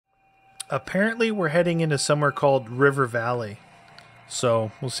apparently we're heading into somewhere called River Valley.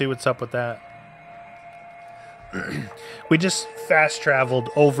 So we'll see what's up with that. We just fast traveled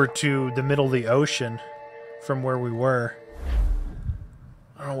over to the middle of the ocean from where we were.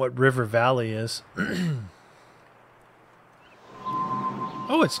 I don't know what River Valley is.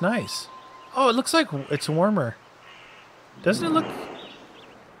 Oh, it's nice. Oh, it looks like it's warmer. Doesn't it look...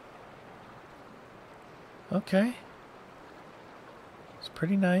 Okay. It's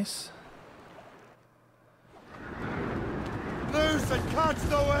pretty nice. Loose and catch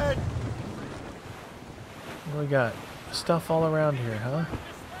the wind! What do we got? Stuff all around here, huh?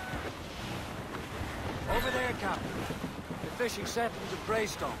 Over there, Captain. The fishing settlement of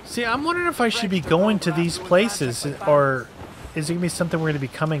Greystone. See, I'm wondering if I should be going to these places, or is it going to be something we're going to be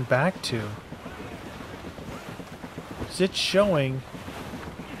coming back to? Is it showing?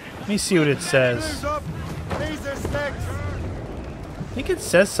 Let me see what it says. I think it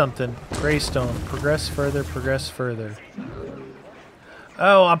says something. Greystone. Progress further, progress further.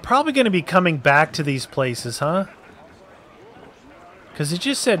 Oh, I'm probably going to be coming back to these places, huh? Because it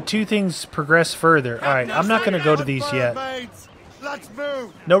just said 2 things progress further. Alright, I'm not going to go to these yet.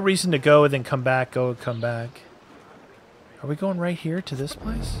 No reason to go and then come back, go and come back. Are we going right here to this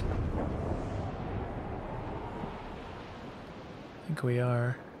place? I think we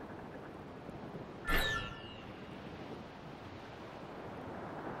are.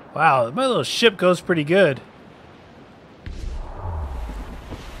 Wow, my little ship goes pretty good.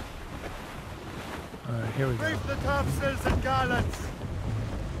 Alright, here we go. Reef the topsails and gallants.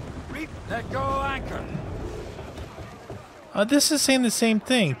 Reef, let go anchor. This is saying the same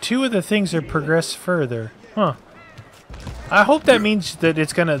thing. 2 of the things are progress further. Huh. I hope that means that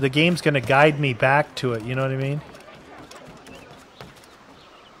it's gonna, the game's gonna guide me back to it, you know what I mean?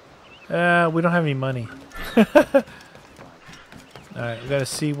 We don't have any money. Alright, we gotta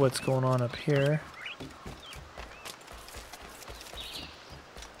see what's going on up here.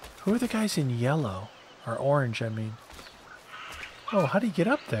 Who are the guys in yellow? Or orange, I mean. Oh, how do you get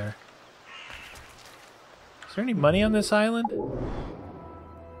up there? Is there any money on this island?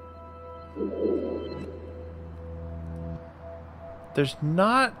 There's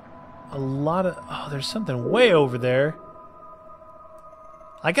not a lot of... Oh, there's something way over there.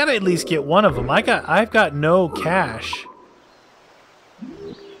 I gotta at least get one of them. I've got no cash.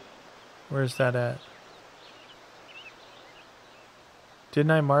 Where's that at?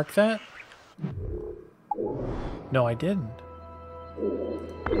 Didn't I mark that? No, I didn't.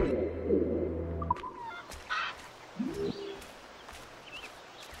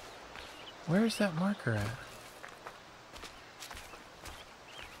 Where's that marker at?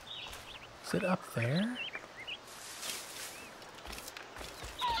 Is it up there?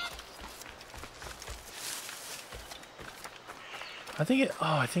 I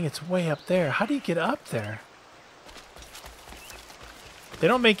think it's way up there. How do you get up there? They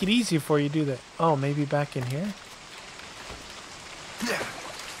don't make it easy for you, do they? Oh, maybe back in here?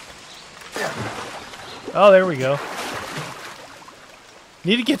 Oh, there we go.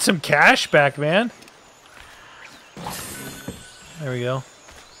 Need to get some cash back, man. There we go.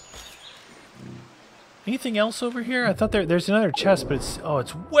 Anything else over here? I thought there's another chest, but it's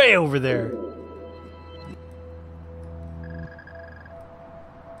way over there.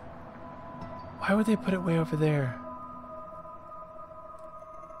 Why would they put it way over there?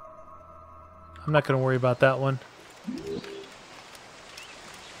 I'm not going to worry about that one.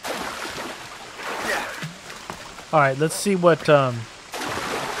 Alright, let's see what... Are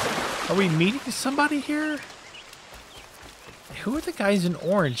we meeting somebody here? Who are the guys in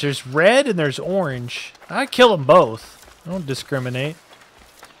orange? There's red and there's orange. I kill them both. I don't discriminate.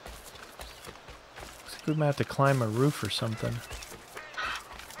 Looks like we might have to climb a roof or something.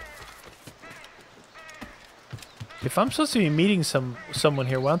 If I'm supposed to be meeting someone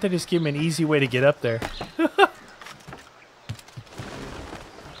here, why don't they just give me an easy way to get up there?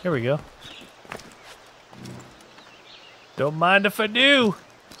 Here we go. Don't mind if I do.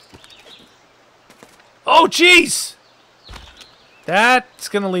 Oh, jeez! That's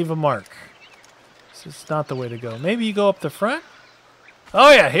going to leave a mark. This is not the way to go. Maybe you go up the front?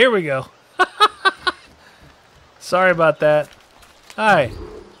 Oh, yeah, here we go. Sorry about that. Hi.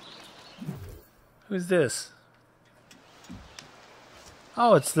 Who's this?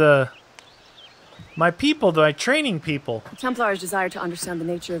 Oh, it's my people, my training people. The Templars desire to understand the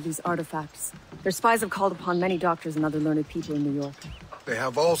nature of these artifacts. Their spies have called upon many doctors and other learned people in New York. They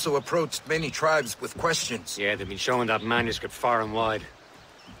have also approached many tribes with questions. Yeah, they've been showing that manuscript far and wide.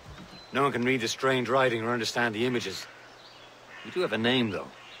 No one can read the strange writing or understand the images. You do have a name, though.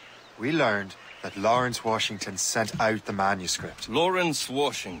 We learned that Lawrence Washington sent out the manuscript. Lawrence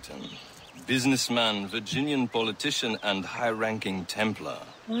Washington. Businessman, Virginian politician, and high-ranking Templar.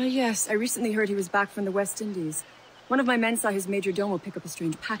 Yes, I recently heard he was back from the West Indies. One of my men saw his major domo pick up a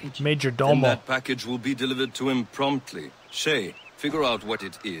strange package. Major Then domo. that package will be delivered to him promptly. Shay, figure out what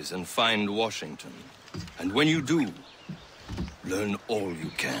it is and find Washington. And when you do, learn all you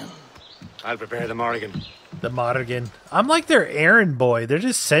can. I'll prepare the Morrigan. The Morrigan. I'm like their errand boy. They're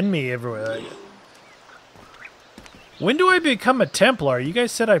just sending me everywhere. When do I become a Templar? You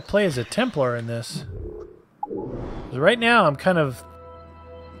guys said I play as a Templar in this. 'Cause right now, I'm kind of...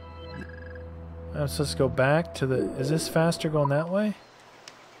 I'm supposed to go back to the... Is this faster going that way?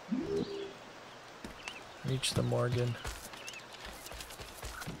 Reach the Morgan.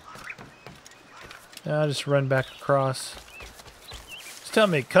 I'll just run back across. Just tell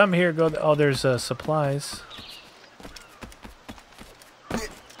me, come here, go... Oh, there's supplies.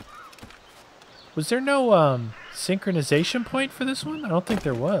 Was there no synchronization point for this one? I don't think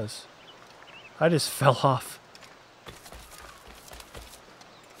there was. I just fell off.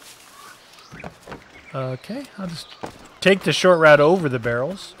 Okay, I'll just take the short route over the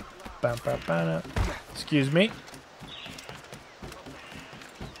barrels. Excuse me.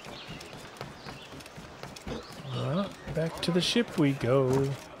 Back to the ship we go.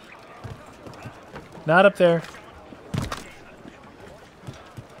 Not up there.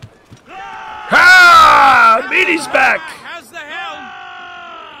 Ha! Meaty's back! How's the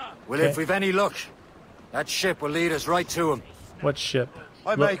helm? Well, Okay. if we've any luck, that ship will lead us right to him. What ship?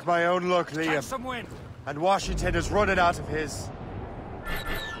 I Look. make my own luck, Catch Liam. some wind. And Washington is running out of his.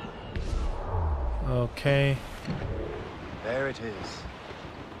 Okay. There it is.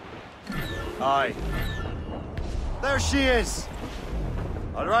 Aye. There she is.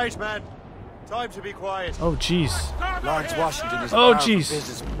 All right, man. Time to be quiet. Oh, jeez. Lawrence Washington is a Oh, powerful jeez.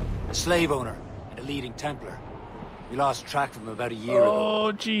 businessman, a slave owner, and a leading Templar. We lost track of him about a year ago.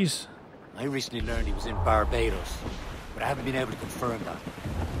 Oh, jeez. I recently learned he was in Barbados, but I haven't been able to confirm that.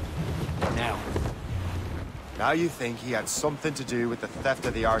 Now you think he had something to do with the theft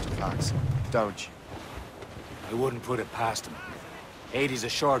of the artifacts, don't you? I wouldn't put it past him. Haiti's a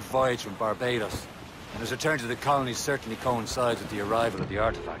short voyage from Barbados, and his return to the colonies certainly coincides with the arrival of the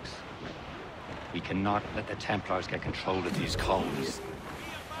artifacts. We cannot let the Templars get control of these colonies.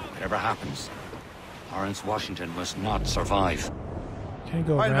 Whatever happens, Lawrence Washington must not survive. Can I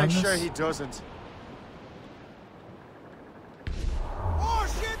go I'll around make this? sure he doesn't.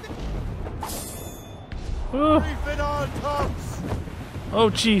 Oh, Reef it on, tops! oh,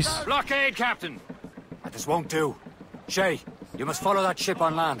 jeez. Blockade, Captain! This won't do. Shay, you must follow that ship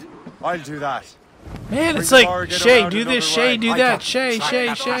on land. I'll do that. Man, it's Bring the like, Morgan Shay, around do another this, Shay, way. do Aye, that, Captain. Shay, Track Shay,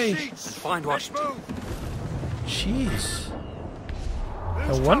 that Shay. and find Washington. Jeez.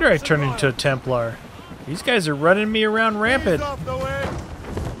 No wonder I turned into a Templar. These guys are running me around rampant. Off the way.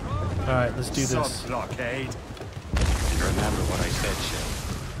 Alright, let's do this. Sub-blockade. And remember what I said, Shay.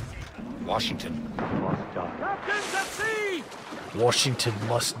 Washington must die. Captains at sea! Washington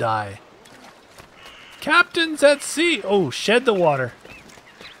must die. Captains at sea! Oh, shed the water.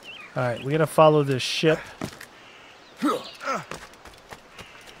 Alright, we gotta follow this ship.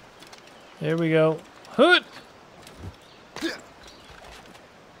 There we go. Hoot!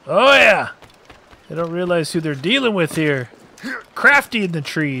 Oh yeah! They don't realize who they're dealing with here. Crafty in the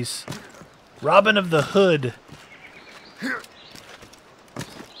trees. Robin of the Hood.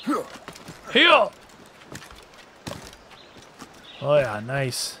 Here! Oh yeah,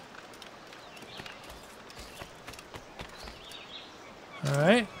 nice.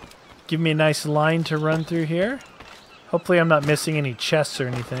 Alright. Give me a nice line to run through here. Hopefully I'm not missing any chests or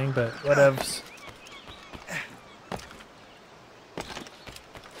anything, but whatevs.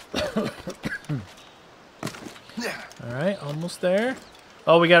 Alright, almost there.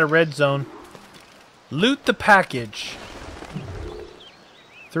 Oh, we got a red zone. Loot the package.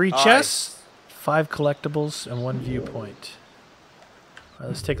 3 chests, 5 collectibles, and 1 viewpoint. Alright,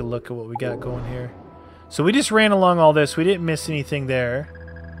 let's take a look at what we got going here. So we just ran along all this. We didn't miss anything there.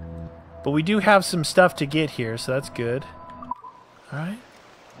 But we do have some stuff to get here, so that's good. Alright.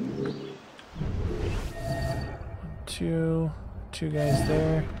 2 guys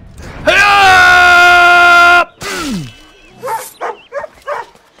there. Hi-ya!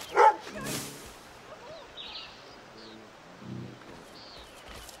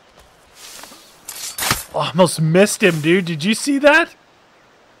 Oh, I almost missed him, dude. Did you see that?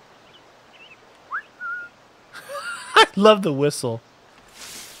 I love the whistle.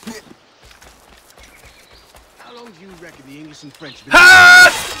 How long do you reckon the English and French have been...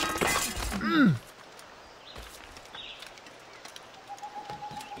 Ah!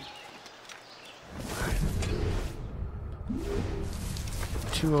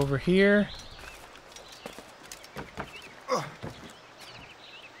 2 over here.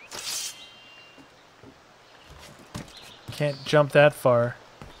 Can't jump that far.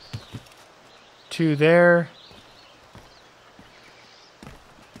 2 there.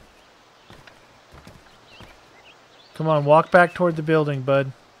 Come on, walk back toward the building,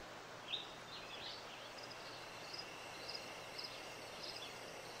 bud.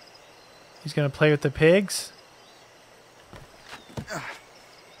 He's gonna play with the pigs. How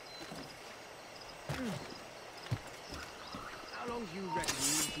long do you reckon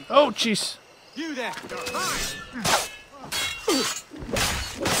you Oh, jeez. You there!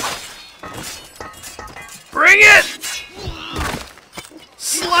 Bring it!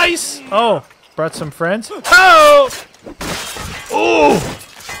 Slice! Oh, brought some friends. Oh! Oh!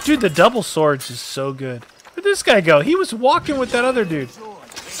 Dude, the double swords is so good. Where'd this guy go? He was walking with that other dude.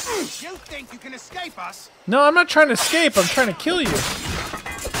 You think you can escape us? No, I'm not trying to escape. I'm trying to kill you.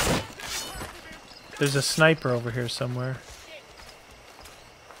 There's a sniper over here somewhere.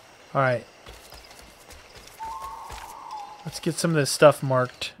 Alright. Let's get some of this stuff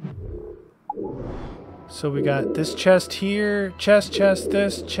marked. So we got this chest here. Chest,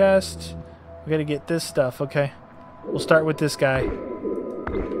 this chest. We gotta get this stuff. Okay. We'll start with this guy.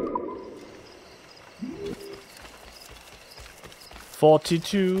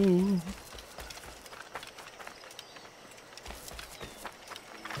 $42.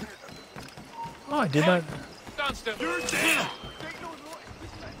 Oh, I did not.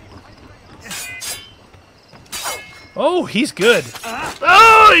 Oh, he's good.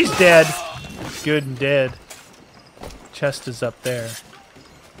 Oh, he's dead. Good and dead. Chest is up there.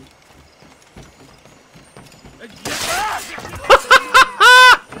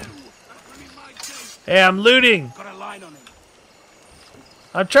 Hey, I'm looting.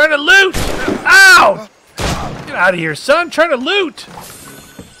 I'm trying to loot. Ow! Get out of here, son. I'm trying to loot.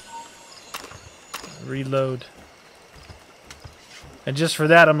 Reload. And just for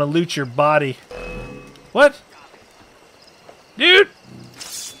that, I'm gonna loot your body. What? Dude!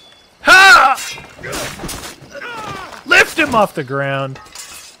 Ha! Lift him off the ground.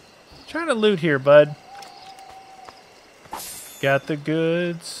 Trying to loot here, bud. Got the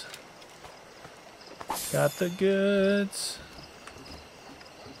goods. Got the goods.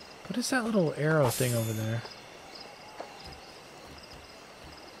 What is that little arrow thing over there?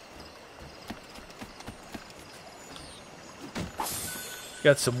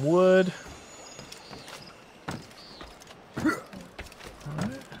 Got some wood.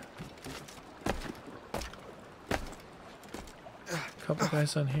 Alright. Couple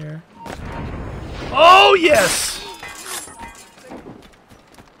guys on here. Oh, yes!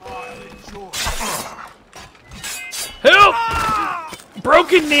 Help!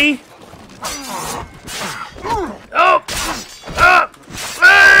 Broken knee! Oh! Ah!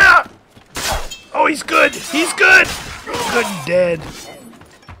 Oh, he's good! He's good! Good and dead.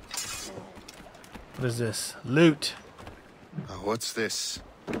 What is this? Loot. What's this?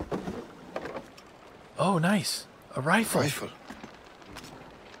 Oh, nice. A rifle. Rifle.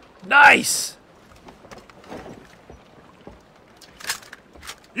 Nice!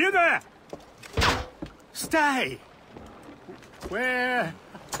 You there! Stay! Where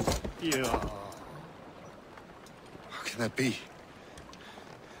you are? How can that be?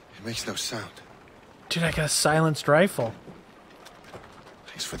 It makes no sound. Dude, I got a silenced rifle.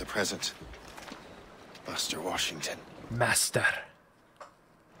 Thanks for the present, Master Washington. Master.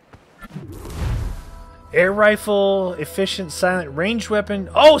 Air rifle, efficient, silent, ranged weapon.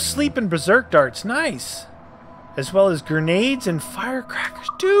 Oh, sleep and berserk darts. Nice. As well as grenades and firecrackers.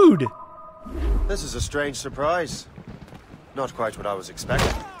 Dude! This is a strange surprise. Not quite what I was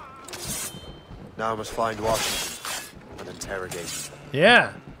expecting. Now I must find Washington and interrogate him.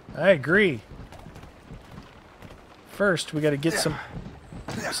 Yeah, I agree. First, we gotta get some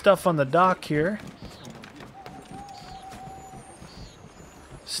stuff on the dock here.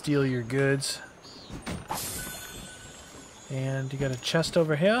 Steal your goods. And you got a chest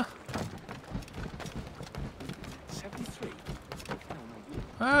over here. 73.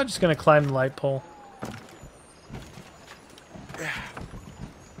 I'm just gonna climb the light pole. There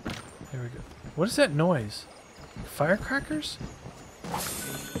we go. What is that noise? Firecrackers?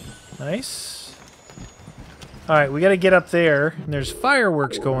 Nice. Alright, we gotta get up there. And there's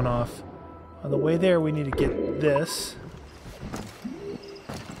fireworks going off. On the way there, we need to get this.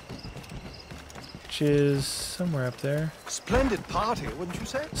 Which is somewhere up there. Splendid party, wouldn't you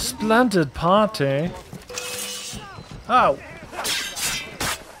say? Splendid party. Oh.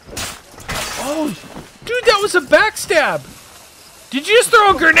 Oh, dude, that was a backstab. Did you just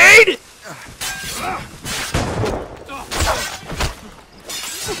throw a grenade?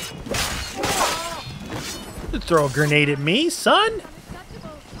 Don't throw a grenade at me, son.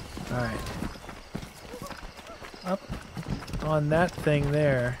 Alright. Up on that thing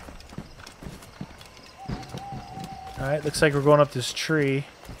there. Alright, looks like we're going up this tree.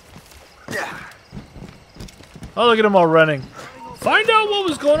 Oh, look at them all running. Find out what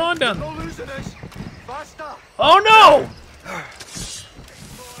was going on down there. Oh, no!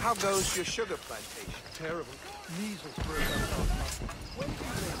 How goes your sugar plantation? Terrible. Measles broke out.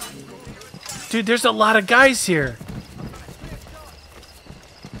 Dude, there's a lot of guys here.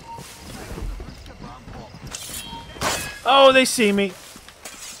 Oh, they see me.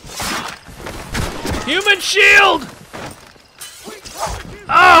 Human shield!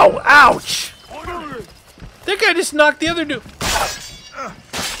 Oh, ouch! That guy just knocked the other dude.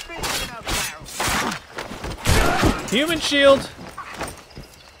 Human shield.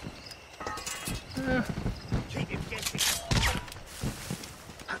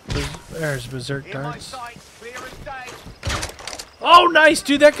 There's berserk darts. Oh, nice,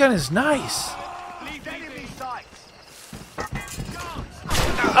 dude. That gun is nice.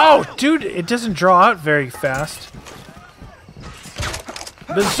 Oh, dude, it doesn't draw out very fast.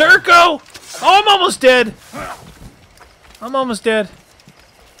 Berserko! Oh, I'm almost dead. I'm almost dead.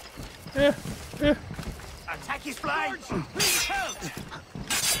 Yeah, yeah. Attack his flanks!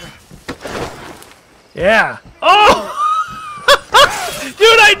 Yeah. Oh!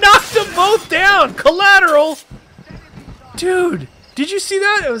 Dude, I knocked them both down. Collateral. Dude, did you see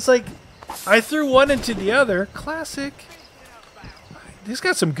that? It was like I threw one into the other. Classic. He's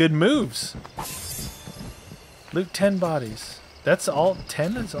got some good moves. Loot 10 bodies. That's all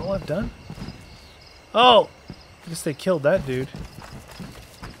 10? That's all I've done? Oh! I guess they killed that dude.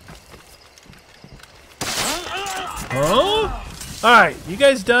 Oh! Alright, you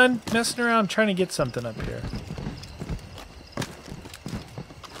guys done messing around? I'm trying to get something up here.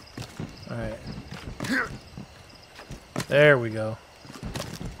 Alright. There we go.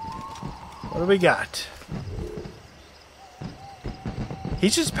 What do we got?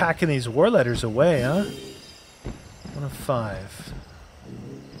 He's just packing these war letters away, huh? 1 of 5.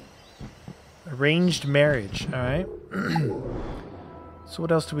 Arranged marriage, alright. So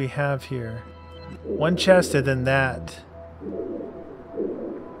what else do we have here? One chest and then that.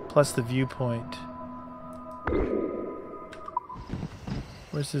 Plus the viewpoint.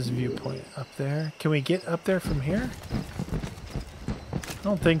 Where's this viewpoint? Up there? Can we get up there from here? I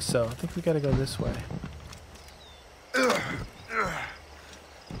don't think so. I think we gotta go this way.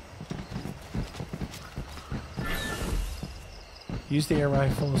 Use the air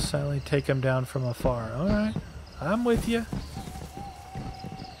rifle, silently take them down from afar. Alright, I'm with you.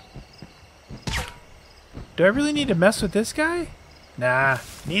 Do I really need to mess with this guy? Nah,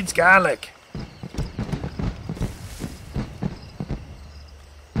 needs garlic.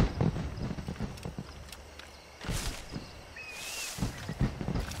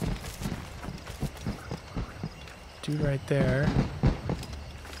 Dude right there.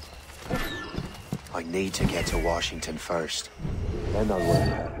 I need to get to Washington first. Then I'll worry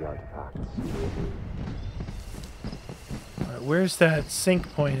about the artifacts. Alright, where's that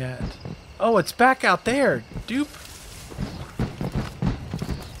sync point at? Oh, it's back out there, dupe.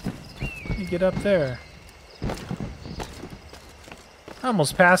 Let me get up there. I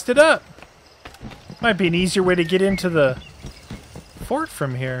almost passed it up. Might be an easier way to get into the fort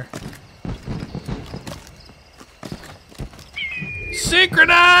from here.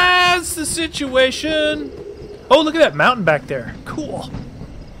 Synchronize the situation. Oh, look at that mountain back there. Cool.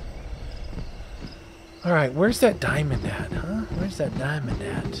 Alright, where's that diamond at, huh? Where's that diamond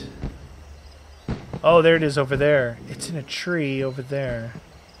at? Oh, there it is over there. It's in a tree over there.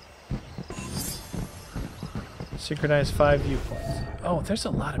 Synchronize 5 viewpoints. Oh, there's a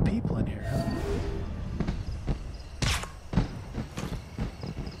lot of people in here, huh?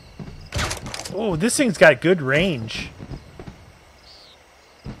 Oh, this thing's got good range.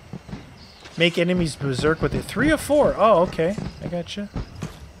 Make enemies berserk with it. 3 of 4. Oh, okay. I gotcha.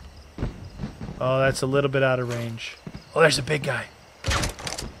 Oh, that's a little bit out of range. Oh, there's a big guy.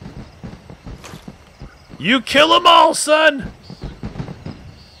 You kill them all, son!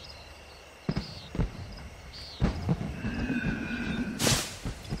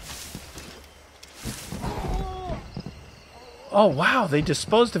 Oh, wow. They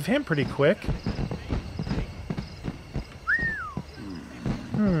disposed of him pretty quick.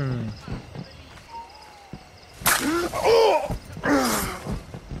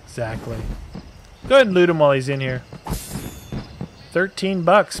 Exactly. Go ahead and loot him while he's in here. 13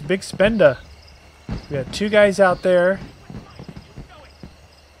 bucks. Big spender. We got 2 guys out there.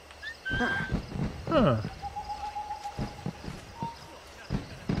 Huh.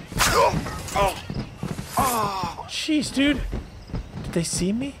 Jeez, dude. Did they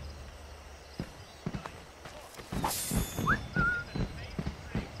see me?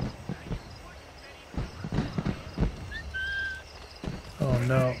 Oh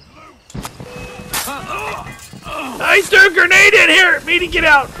no. I threw a grenade in here! Meaty, get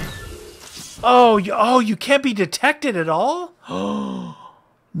out! Oh, you can't be detected at all? Oh,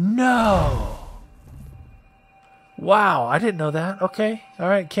 no. Wow, I didn't know that. Okay,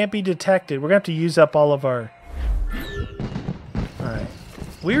 alright, can't be detected. We're going to have to use up all of our... Alright.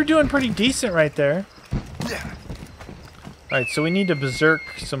 We were doing pretty decent right there. Alright, so we need to berserk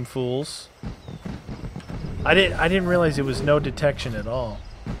some fools. I didn't realize it was no detection at all.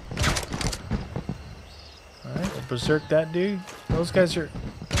 Alright, we'll berserk that dude. Those guys are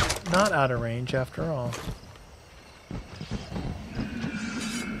not out of range after all.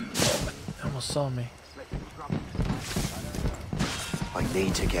 They almost saw me. I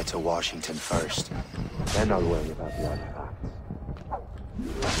need to get to Washington first. Then I'll worry about the artifacts.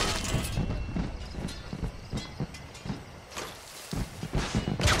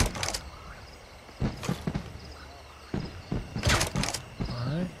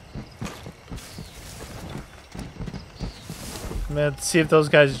 Alright. Let's see if those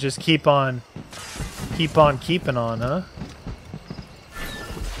guys just keep on keeping on, huh?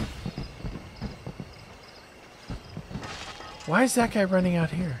 Why is that guy running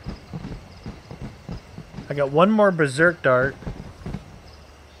out here? I got one more berserk dart.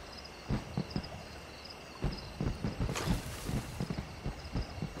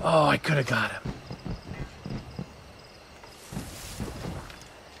 Oh, I could have got him.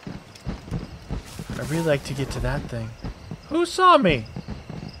 I'd really like to get to that thing. Who saw me?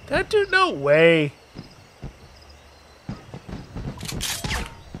 That dude? No way.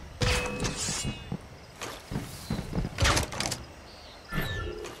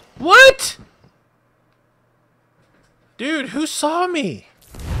 What? Dude, who saw me?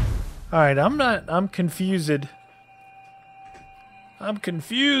 Alright, I'm confused. I'm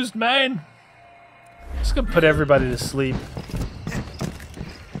confused, man. Just gonna put everybody to sleep.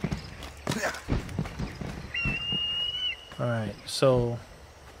 Alright, so...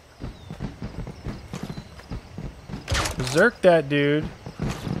 berserk that dude.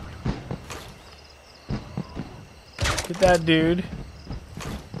 Get that dude.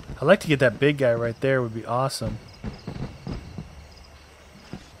 I'd like to get that big guy right there. Would be awesome.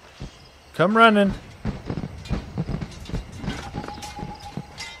 Come running.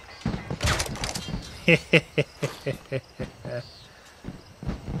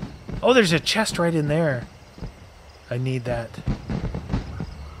 Oh, there's a chest right in there. I need that.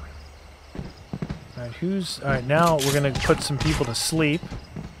 Alright, who's... Alright, now we're gonna put some people to sleep.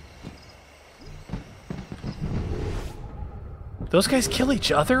 Those guys kill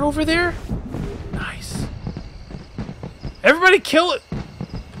each other over there? Nice. Everybody kill it!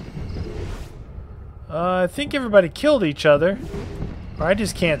 I think everybody killed each other. Or I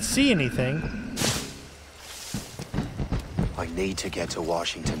just can't see anything. I need to get to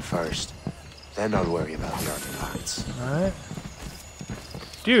Washington first. Then I'll worry about the artifacts. Alright.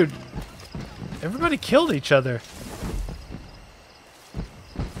 Dude, everybody killed each other.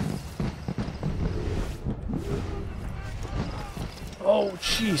 Oh,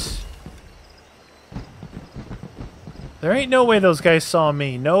 jeez. There ain't no way those guys saw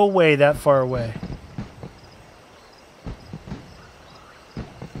me. No way that far away.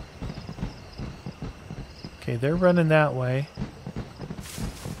 Okay, they're running that way.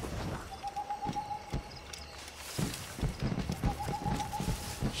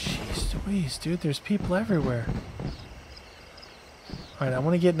 Jeez Louise, dude, there's people everywhere. Alright, I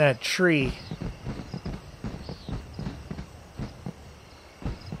want to get in that tree.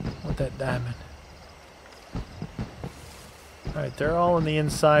 That diamond. Alright, they're all on the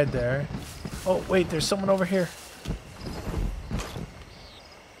inside there. Oh, wait, there's someone over here.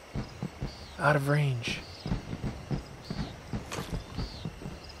 Out of range.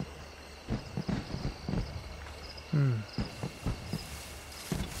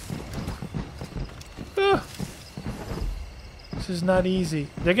 Ah. This is not easy.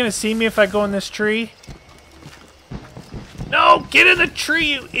 They're gonna see me if I go in this tree. No! Get in the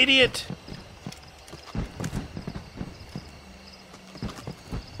tree, you idiot!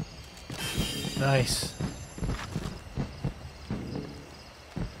 Nice.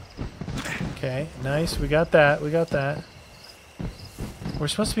 Okay, nice. We got that. We got that. We're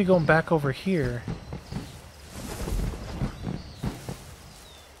supposed to be going back over here.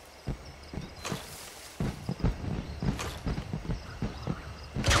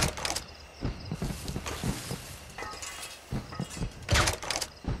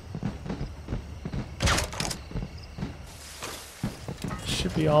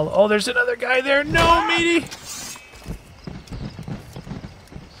 should be all... Oh, there's another guy there. No, Meaty!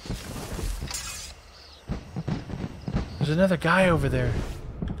 There's another guy over there.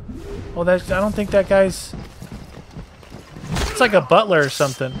 Oh, I don't think that guy's... It's like a butler or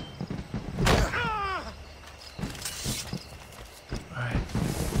something. Alright.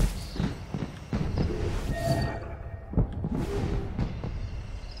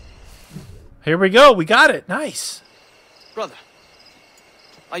 Here we go. We got it. Nice. Brother,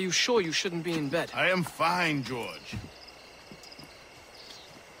 are you sure you shouldn't be in bed? I am fine, George.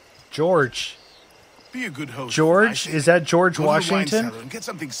 George. Be a good host. George? Is that George Go to the wine Washington? cellar and get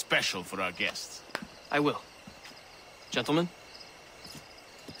something special for our guests. I will. Gentlemen?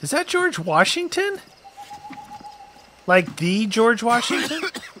 Is that George Washington? Like the George Washington?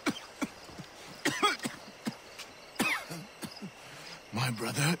 My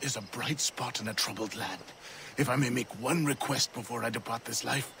brother is a bright spot in a troubled land. If I may make one request before I depart this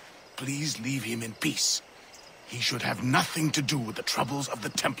life, please leave him in peace. He should have nothing to do with the troubles of the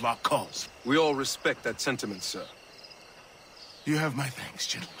Templar cause. We all respect that sentiment, sir. You have my thanks,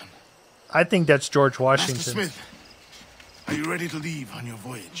 gentlemen. I think that's George Master Washington. Smith, are you ready to leave on your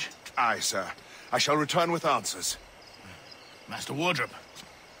voyage? Aye, sir. I shall return with answers. Master Wardrop,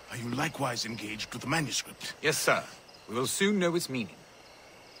 are you likewise engaged with the manuscript? Yes, sir. We will soon know its meaning.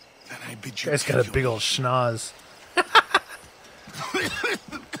 Then I bid you Guy's got take a big your old schnoz.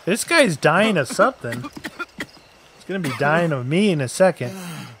 This guy's dying of something. He's gonna be dying of me in a second.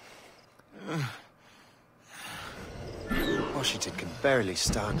 Washington can barely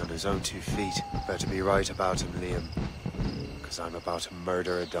stand on his own 2 feet. Better be right about him, Liam. Because I'm about to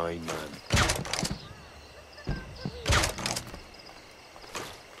murder a dying man.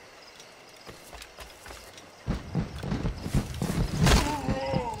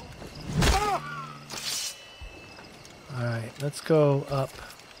 Alright, let's go up.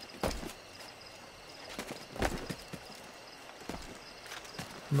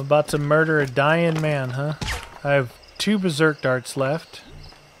 I'm about to murder a dying man, huh? I have 2 berserk darts left.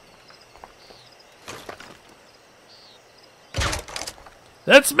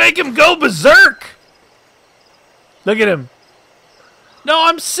 Let's make him go berserk! Look at him. No,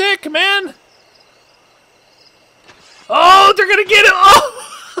 I'm sick, man! Oh, they're gonna get him!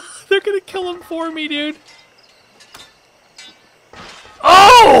 Oh! They're gonna kill him for me, dude.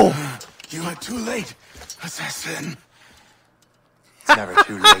 Oh! You are too late, assassin. It's never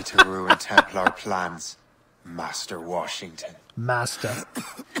too late to ruin Templar plans, Master Washington. Master.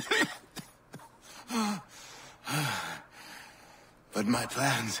 But my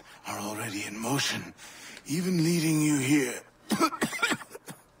plans are already in motion. Even leading you here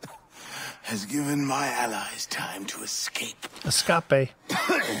has given my allies time to escape. Escape.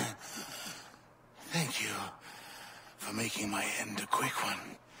 Thank you for making my end a quick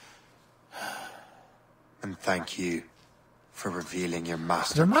one. And thank you for revealing your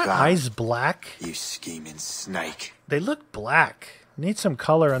master Are my plan. eyes black? You scheming snake. They look black. Need some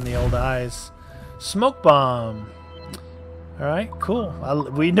color on the old eyes. Smoke bomb. Alright, cool.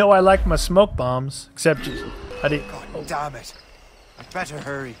 We know I like my smoke bombs. Except I didn't... God damn it. I'd better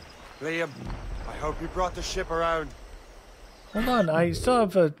hurry. Liam, I hope you brought the ship around. Hold on, I still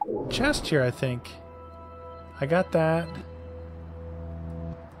have a chest here, I think. I got that.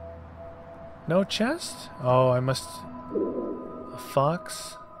 No chest? Oh, I must... A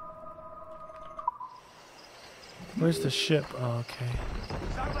fox? Where's the ship? Oh, okay.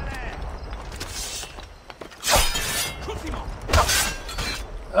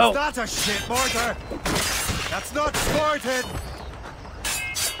 Oh! That's a shit mortar! That's not sported!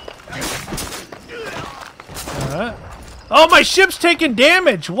 Alright. Oh, my ship's taking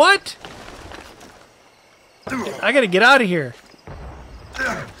damage! What? I gotta get out of here.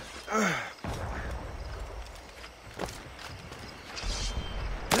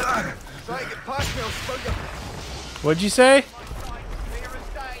 What'd you say?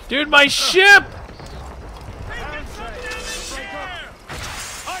 Dude, my ship!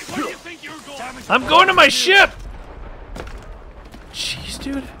 I'm going to my ship! Jeez,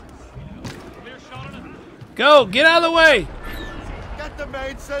 dude. Go! Get out of the way! Get the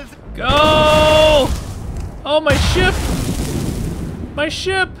mainsails! Go! Oh, my ship! My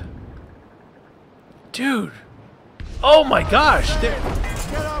ship! Dude! Oh my gosh! Get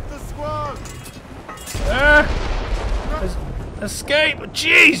off the squall! Escape!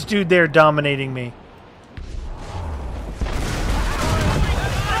 Jeez, dude, they're dominating me.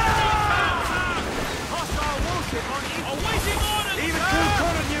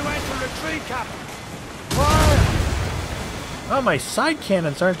 Oh, my side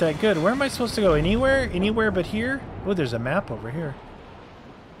cannons aren't that good. Where am I supposed to go? Anywhere? Anywhere but here? Oh, there's a map over here.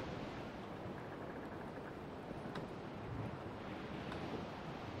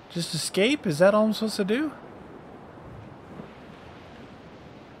 Just escape? Is that all I'm supposed to do?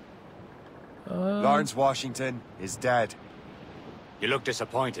 Lawrence Washington is dead. You look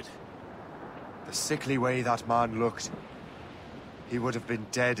disappointed. The sickly way that man looked. He would have been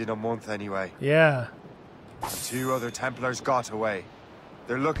dead in a month anyway. Yeah. The 2 other Templars got away.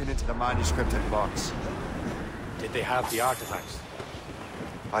 They're looking into the manuscript in the box. Did they have the artifacts?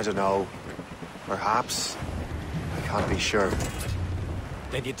 I don't know. Perhaps. I can't be sure.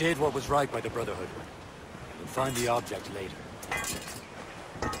 Then you did what was right by the Brotherhood. We'll find the object later.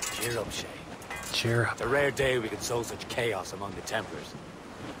 Cheer up, Shay. Cheer up. It's a rare day we can sow such chaos among the Templars.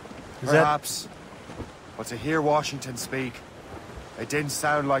 Perhaps. But to hear Washington speak, it didn't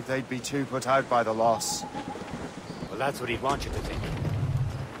sound like they'd be too put out by the loss. Well, that's what he'd want you to think.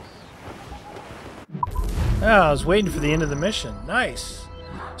 Oh, I was waiting for the end of the mission. Nice.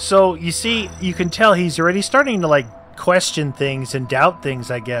 So, you see, you can tell he's already starting to, like, question things and doubt things,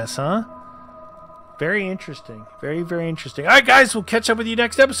 I guess, huh? Very interesting. Very, very interesting. Alright, guys, we'll catch up with you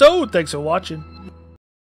next episode. Thanks for watching.